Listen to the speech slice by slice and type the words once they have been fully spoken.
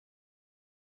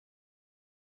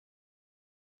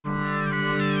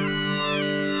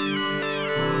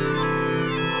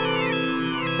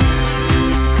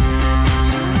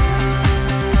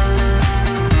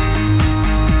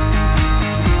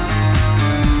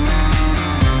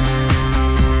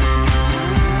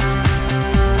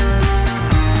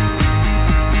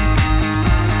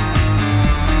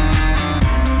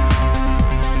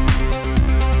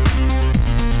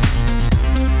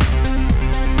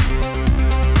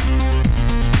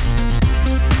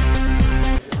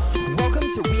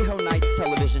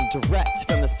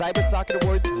Cybersocket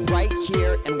Awards right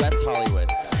here in West Hollywood.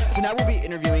 Tonight we'll be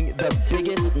interviewing the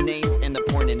biggest names in the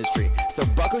porn industry. So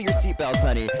buckle your seatbelts,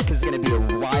 honey, because it's going to be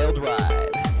a wild ride.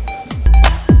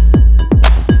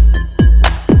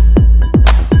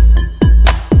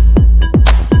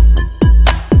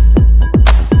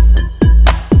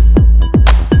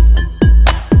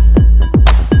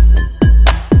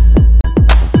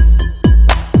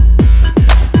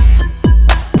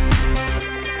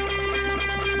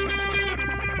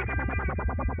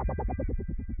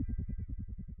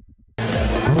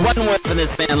 One word for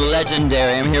this man,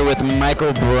 legendary. I'm here with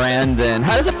Michael Brandon.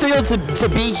 How does it feel to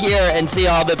be here and see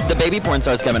all the baby porn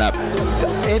stars coming up?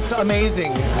 It's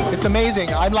amazing. It's amazing.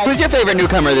 I'm like. Who's your favorite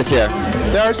newcomer this year?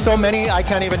 There are so many, I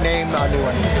can't even name a new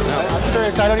one. I'm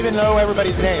serious. I don't even know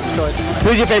everybody's name. So it's.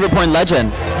 Who's your favorite porn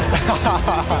legend?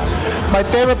 My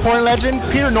favorite porn legend,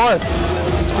 Peter North.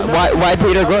 Why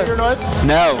Peter North? Peter North?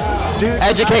 No. Dude,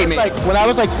 educate me. When I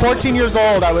was like 14 years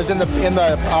old, I was in the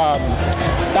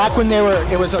back when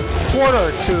it was a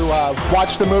quarter to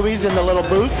watch the movies in the little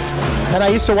booths, and I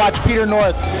used to watch Peter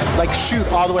North like shoot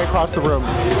all the way across the room.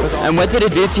 And what did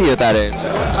it do to you at that age?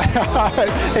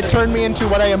 It turned me into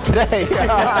what I am today.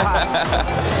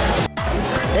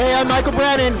 Hey, I'm Michael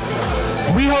Brandon.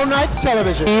 WeHo Nights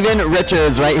Television. Steven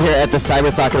Richards right here at the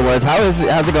Cybersocket Awards.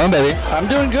 How's it going, baby? I'm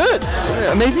doing good.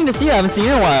 Amazing to see you. I haven't seen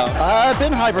you in a while. I've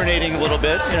been hibernating a little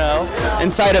bit, you know.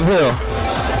 Inside of who?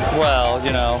 Well,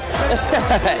 you know.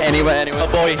 Anyway. A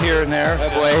boy here and there. A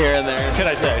boy here and there. What can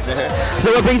I say?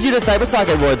 So what brings you to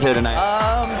Cybersocket Awards here tonight?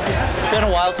 It's been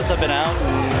a while since I've been out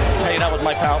and hanging out with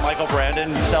my pal Michael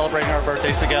Brandon, celebrating our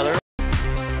birthdays together.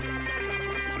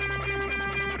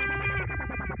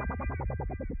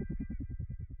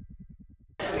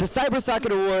 The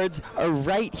Cybersocket Awards are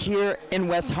right here in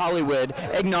West Hollywood,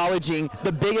 acknowledging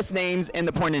the biggest names in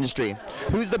the porn industry.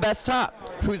 Who's the best top?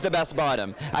 Who's the best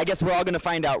bottom? I guess we're all going to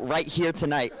find out right here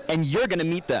tonight, and you're going to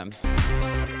meet them.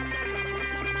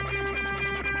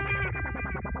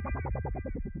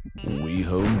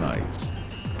 WeHo Nights.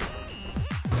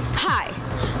 Hi,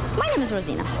 my name is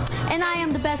Rosina, and I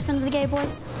am the best friend of the gay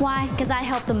boys. Why? Because I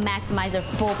help them maximize their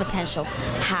full potential.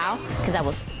 How? Because I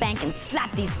will spank and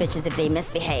slap these bitches if they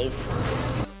misbehave.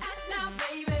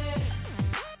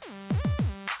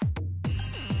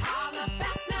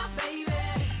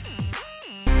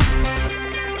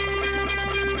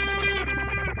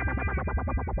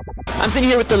 I'm sitting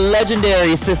here with the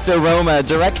legendary Sister Roma,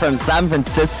 direct from San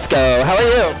Francisco. How are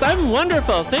you? I'm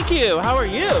wonderful, thank you. How are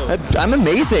you? I'm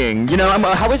amazing. You know,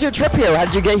 how was your trip here? How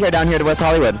did you get here down here to West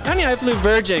Hollywood? Honey, I flew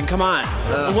Virgin, come on.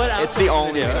 What else? It's the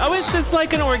only. Oh, it's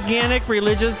like an organic,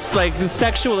 religious, like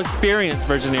sexual experience,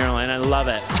 Virgin Airline. I love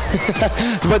it.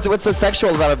 What's so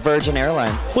sexual about Virgin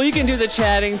Airlines? Well, you can do the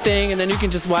chatting thing, and then you can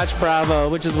just watch Bravo,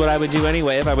 which is what I would do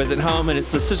anyway if I was at home, and it's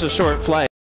such a short flight.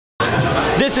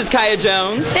 This is Kaya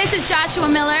Jones. This is Joshua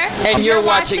Miller. And you're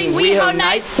watching WeHo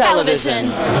Nights Television.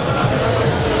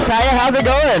 Kaya, how's it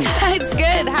going? It's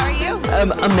good. How are you?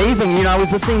 Amazing. You know, I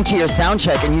was listening to your sound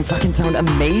check, and you fucking sound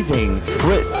amazing.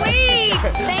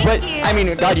 Thank you. I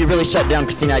mean, God, you really shut down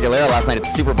Christina Aguilera last night at the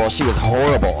Super Bowl. She was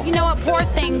horrible. You know what? Poor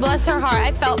thing. Bless her heart.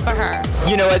 I felt for her.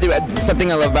 You know what?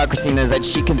 Something I love about Christina is that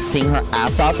she can sing her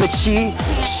ass off, but she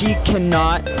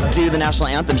cannot do the national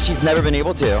anthem. She's never been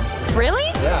able to.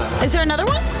 Really? Yeah. Is there another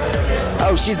one?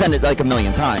 Oh, she's done it like a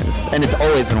million times, and it's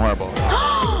always been horrible.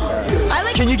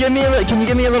 Can you give me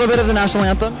a little bit of the national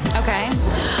anthem? Okay.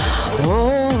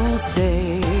 Oh,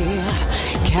 say,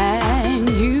 can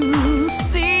you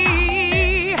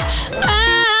see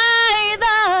by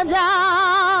the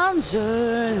dawn's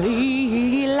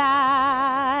early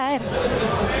light?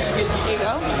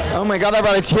 Oh my God, I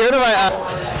brought a tear to my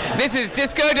eye. This is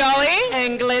Disco Dolly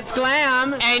And Glitz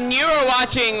Glam. and you are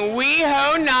watching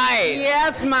WeHo Nights.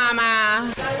 Yes,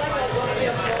 mama.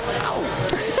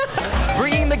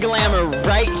 Bringing the glamour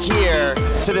right here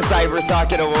to the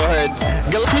Cybersocket Awards.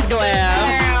 Please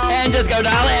glam and Disco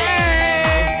Dolly.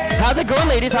 How's it going,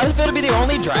 ladies? How does it feel to be the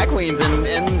only drag queens in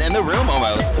the room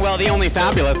almost? Well, the only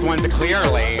fabulous ones,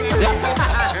 clearly.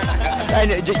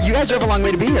 And you guys drove a long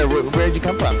way to be here. Where did you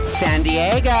come from? San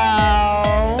Diego.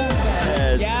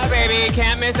 Yeah, baby,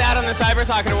 can't miss out on the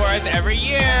Cybersocket Awards every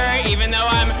year. Even though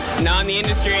I'm not in the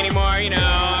industry anymore, you know,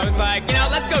 I was like, you know,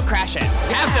 let's go crash it.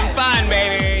 Have some fun,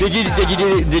 baby.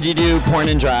 Did you do porn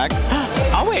and drag?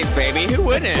 Always, baby. Who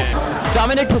wouldn't?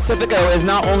 Dominic Pacifico is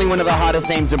not only one of the hottest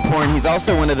names in porn, he's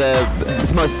also one of the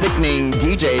most sickening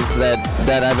DJs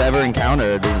that I've ever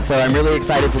encountered. So I'm really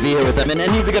excited to be here with him, and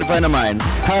he's a good friend of mine.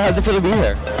 How's it feel to be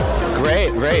here?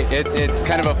 Great. It's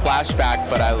kind of a flashback,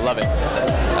 but I love it.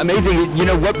 Amazing. You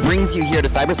know, what brings you here to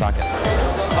Cybersocket?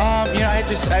 You know, I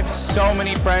have so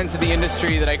many friends in the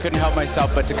industry that I couldn't help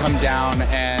myself but to come down,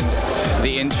 and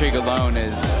the intrigue alone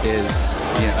is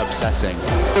you know, obsessing.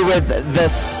 With the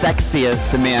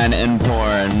sexiest man in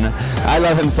porn. I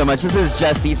love him so much. This is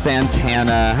Jesse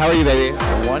Santana. How are you, baby?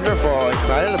 Wonderful.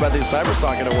 Excited about these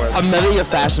Cybersocket Awards. Admittedly, you're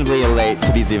fashionably late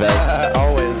to these events.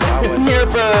 Always. I'm here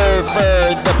for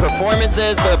the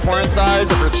performances, for the porn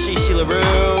stars, or for Shishi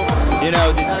LaRue. You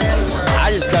know,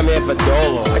 I just come here for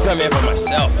Dolo. I come here for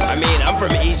myself. I mean, I'm from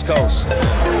the East Coast.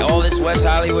 All this West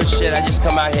Hollywood shit, I just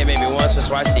come out here maybe once or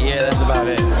twice a year. That's about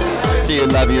it. So you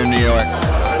love your New York?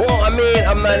 Well, I mean,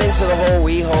 I'm not into the whole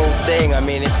thing. I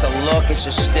mean, it's a look, it's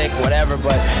a shtick, whatever.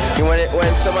 But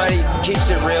when somebody keeps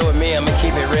it real with me, I'm gonna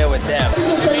keep it real with them.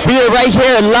 We are right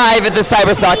here live at the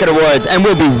Cybersocket Awards, and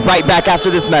we'll be right back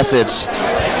after this message.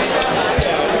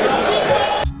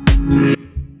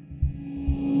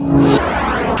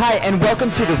 Hi, and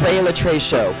welcome to the Ray Latre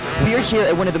Show. We are here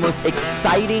at one of the most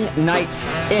exciting nights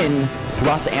in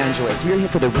Los Angeles. We are here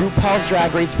for the RuPaul's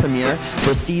Drag Race premiere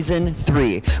for season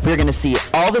 3. We are going to see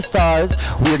all the stars.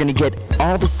 We are going to get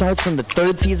all the stars from the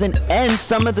 3rd season and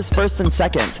some of this 1st and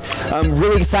 2nd. I'm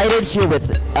really excited here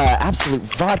with Absolute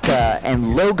Vodka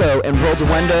and Logo and World of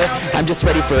Wonder. I'm just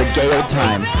ready for a gay old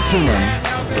time. Tune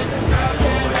in.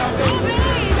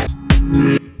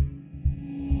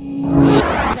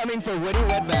 Coming for Woody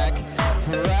Woodback,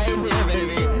 right here,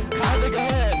 baby. How's it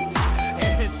going?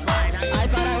 It's fine. I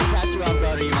thought I would catch you off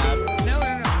guard. Are you mad? No,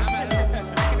 I'm not. I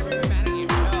can never be mad at you.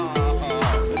 Oh,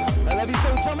 I love you. So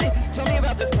tell me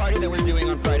about this party that we're doing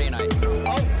on Friday nights.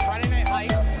 Oh, Friday Night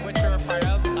Hype, which you're a part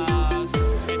of.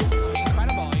 It's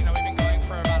incredible. You know, we've been going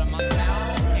for about a month now,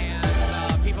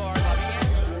 and people are loving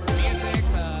it. The music,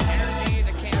 the energy,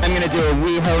 the camp. I'm gonna do a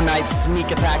WeHo Night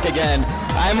sneak attack again.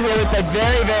 I'm here with the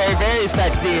very, very, very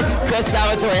sexy Chris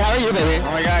Salvatore. How are you, baby?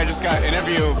 Oh my god, I just got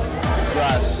interview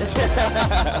rust.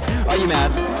 Are you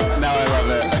mad? No, I love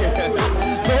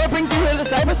it. So what brings you here to the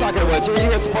Cybersocket Awards? Who are you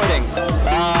here supporting?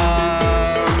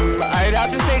 I'd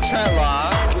have to say Trent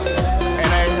Locke,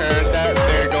 and I heard that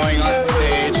they're going on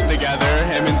stage together,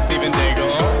 him and Steven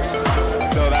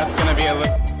Daigle. So that's gonna be a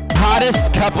little...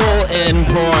 Hottest couple in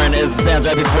porn stands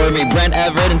right before me. Brent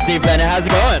Everett and Steve Bennett. How's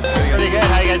it going? Pretty good.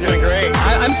 How you guys doing? Great.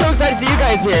 I'm so excited to see you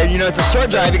guys here. You know, it's a short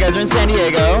drive. You guys are in San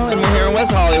Diego, and we're here in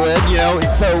West Hollywood. You know,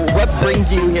 so what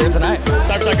brings you here tonight?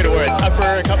 Cybersocket Awards. Up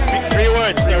for a couple, 3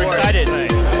 awards. So we're excited.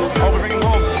 Hope we bring them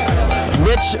home.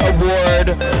 Which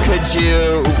award could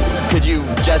you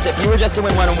just, if you were just to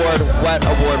win one award, what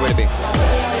award would it be?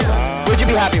 Would you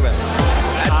be happy with?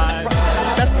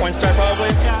 Best porn star, probably.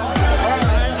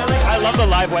 I love the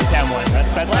live webcam one.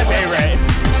 That's my favorite.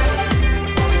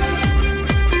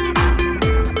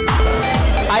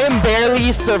 I am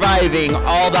barely surviving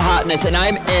all the hotness, and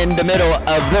I'm in the middle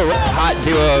of the hot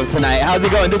duo tonight. How's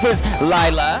it going? This is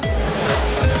Lila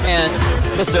and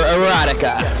Mr.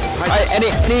 Erotica.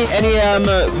 Any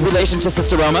relation to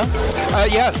Sister Roma?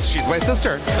 Yes, she's my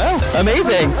sister. Oh,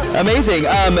 amazing, amazing.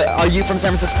 Are you from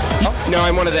San Francisco? No,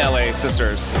 I'm one of the LA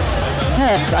sisters.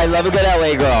 I love a good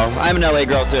LA girl. I'm an LA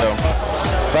girl too.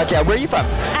 But yeah, where are you from?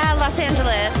 Los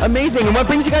Angeles. Amazing. And what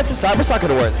brings you guys to Cybersocket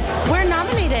Awards? We're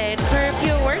nominated for a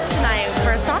few awards tonight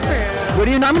for Stock Room. What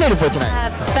are you nominated for tonight?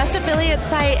 Best Affiliate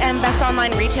Site and Best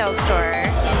Online Retail Store.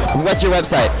 What's your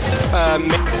website?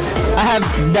 I have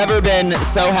never been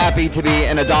so happy to be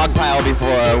in a dog pile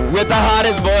before with the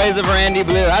hottest boys of Randy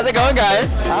Blue. How's it going, guys?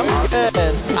 I'm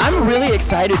good. I'm really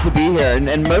excited to be here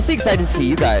and mostly excited to see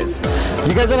you guys.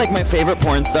 You guys are like my favorite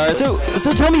porn stars.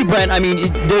 So tell me, Brent, I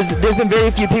mean, there's been very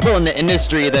few people in the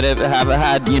industry that have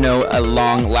had, you know, a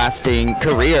long-lasting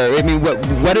career. I mean,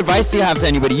 what advice do you have to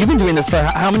anybody? You've been doing this for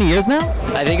how many years now?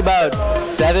 I think about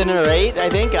 7 or 8, I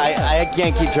think. I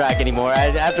can't keep track anymore.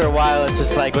 After a while, it's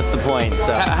just like, what's the point?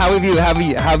 So how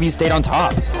have you stayed on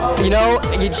top? You know,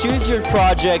 you choose your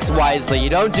projects wisely. You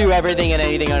don't do everything and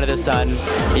anything under the sun.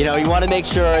 You know, you want to make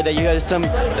sure that you have some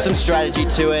strategy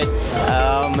to it,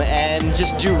 and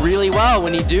just do really well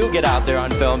when you do get out there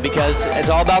on film, because it's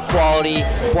all about quality.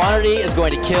 Quantity is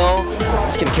going to kill.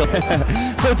 It's going to kill.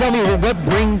 So tell me, what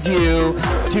brings you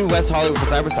to West Hollywood for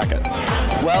Cybersocket?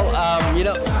 Well, you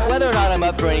know, whether or not I'm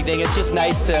up for anything, it's just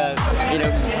nice to, you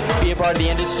know, be a part of the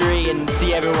industry and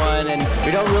see everyone, and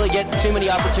we don't really get too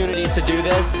many opportunities to do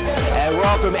this, and we're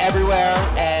all from everywhere,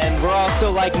 and we're all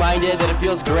so like-minded that it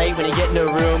feels great when you get into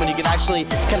a room and you can actually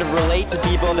kind of relate to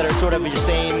people that are sort of your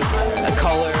same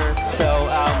color, so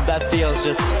that feels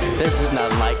just, there's just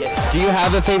nothing like it. Do you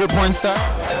have a favorite porn star?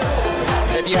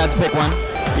 If you had to pick one.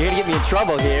 You're gonna get me in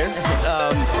trouble here.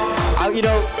 You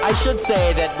know, I should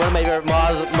say that one of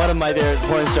my favorite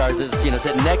porn stars is, you know,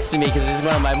 sitting next to me because he's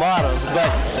one of my models. But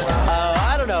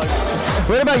I don't no.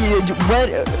 What about you?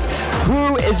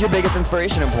 Who is your biggest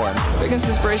inspiration in porn? Biggest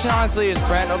inspiration, honestly, is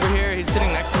Brent over here. He's sitting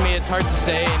next to me. It's hard to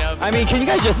say, you know. I mean, can you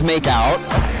guys just make out?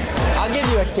 I'll give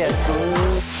you a kiss.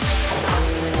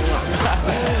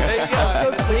 There you go.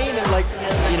 So clean and like,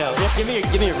 you know. Give me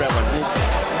a red one.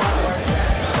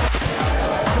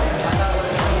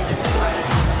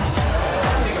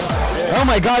 Oh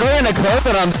my God, we're gonna close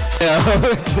it on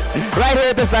right here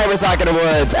at the Cybersocket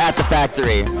Awards at the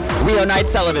Factory. Leo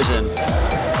Nights Television. Cool.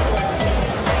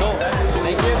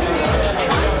 Thank you.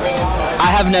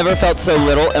 I have never felt so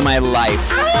little in my life.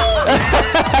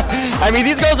 I mean,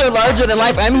 these girls are larger than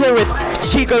life. I'm here with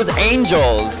Chico's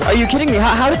Angels. Are you kidding me?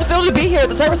 How does it feel to be here at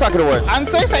the Cybersocket Awards? I'm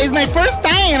so excited. It's my first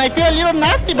time, and I feel a little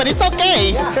nasty, but it's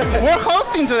okay. We're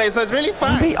hosting today, so it's really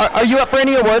fun. Are you up for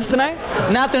any awards tonight?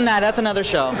 Not tonight. That's another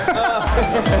show.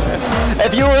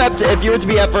 If you were to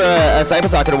be up for a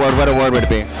Cybersocket Award, what award would it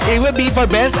be? It would be for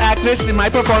Best Actress in my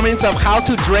performance of How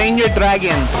to Drain Your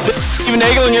Dragon. Steven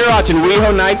Daigle, and you're watching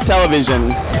WeHo Nights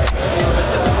Television.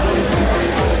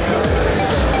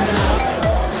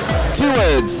 2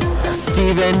 words.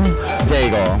 Steven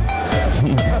Daigle.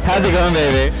 How's it going,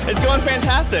 baby? It's going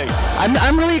fantastic.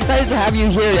 I'm really excited to have you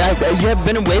here. You have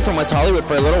been away from West Hollywood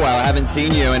for a little while. I haven't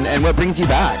seen you, and what brings you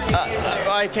back?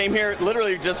 I came here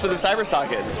literally just for the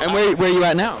Cybersockets. And where are you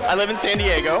at now? I live in San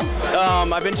Diego.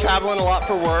 I've been traveling a lot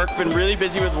for work, been really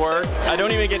busy with work. I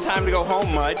don't even get time to go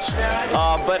home much,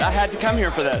 but I had to come here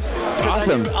for this.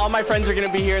 Awesome. All my friends are going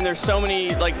to be here, and there's so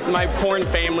many, like, my porn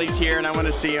family's here, and I want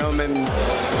to see them. And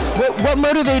what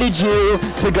motivated you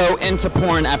to go into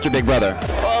porn after Big Brother?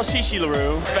 Well, Shishi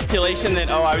LaRue. Speculation that,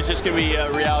 I was just going to be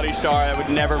a reality star. I would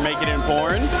never make it in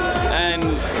porn. And,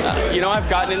 you know, I've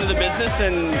gotten into the business,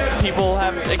 and people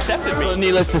have accepted me. Well,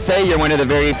 needless to say, you're one of the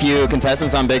very few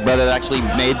contestants on Big Brother that actually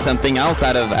made something else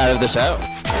out of the show.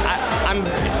 I'm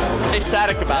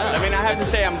ecstatic about it. I mean, I have to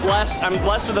say I'm blessed. I'm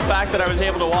blessed with the fact that I was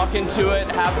able to walk into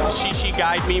it, have Shishi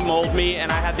guide me, mold me,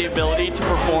 and I had the ability to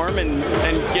perform and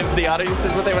give the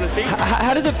audiences what they want to see.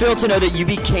 How does it feel to know that you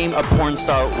became a porn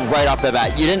star right off the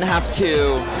bat? You didn't have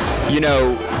to, you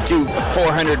know, do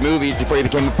 400 movies before you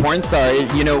became a porn star.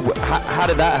 You know, how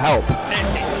did that help?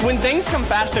 When things come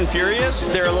fast and furious,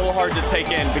 they're a little hard to take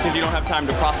in because you don't have time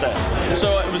to process.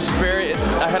 So it was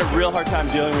I had a real hard time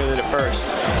dealing with it at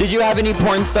first. Did you have any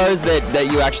porn stars that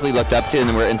you actually looked up to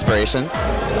and were inspirations?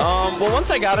 Well,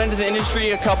 once I got into the industry,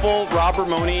 a couple, Rob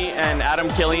Ramoni and Adam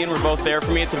Killian, were both there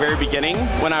for me at the very beginning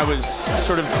when I was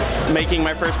sort of making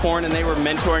my first porn, and they were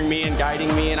mentoring me and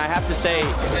guiding me. And I have to say,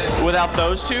 without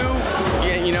those two,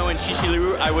 you know, and Shishi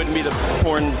LaRue, I wouldn't be the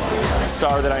porn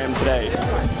star that I am today.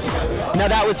 Now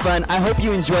that was fun. I hope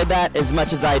you enjoyed that as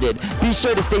much as I did. Be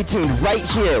sure to stay tuned right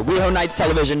here, WeHo Nights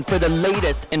Television, for the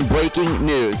latest and breaking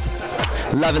news.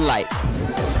 Love and light.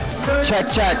 Check,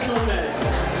 check.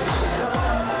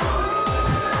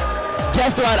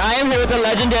 Guess what? I am here with the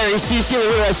legendary Shishi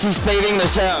LaRue as she's saving the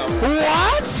show.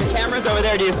 What? The camera's over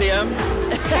there. Do you see him?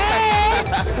 Hey!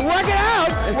 Work it out!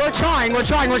 We're trying to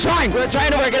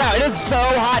work it out. It is so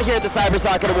hot here at the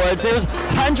Cybersocket Awards. There's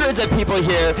hundreds of people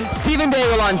here. Steven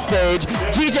Daigle on stage,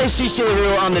 DJ Shishi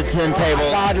LaRue on the table.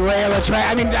 God, whoever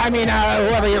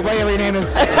your name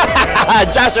is.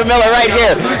 Joshua Miller right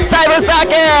here.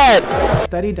 Cybersocket! A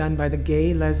study done by the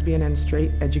Gay, Lesbian, and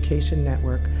Straight Education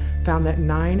Network found that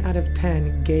 9 out of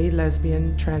 10 gay,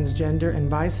 lesbian, transgender, and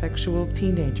bisexual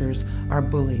teenagers are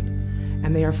bullied,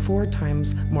 and they are 4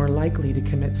 times more likely to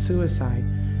commit suicide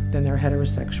than their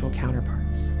heterosexual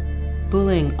counterparts.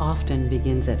 Bullying often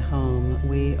begins at home.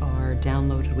 We are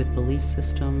downloaded with belief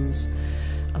systems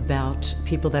about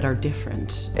people that are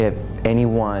different. If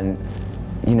anyone,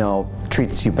 you know,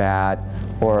 treats you bad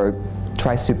or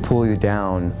tries to pull you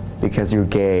down because you're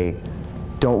gay,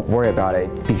 don't worry about it,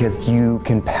 because you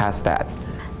can pass that.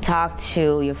 Talk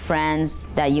to your friends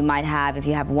that you might have. If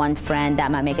you have one friend, that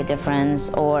might make a difference,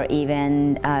 or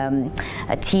even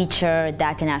a teacher,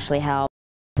 that can actually help.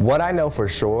 What I know for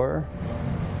sure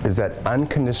is that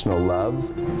unconditional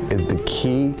love is the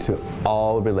key to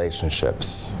all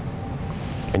relationships.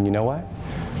 And you know what?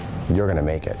 You're gonna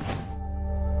make it.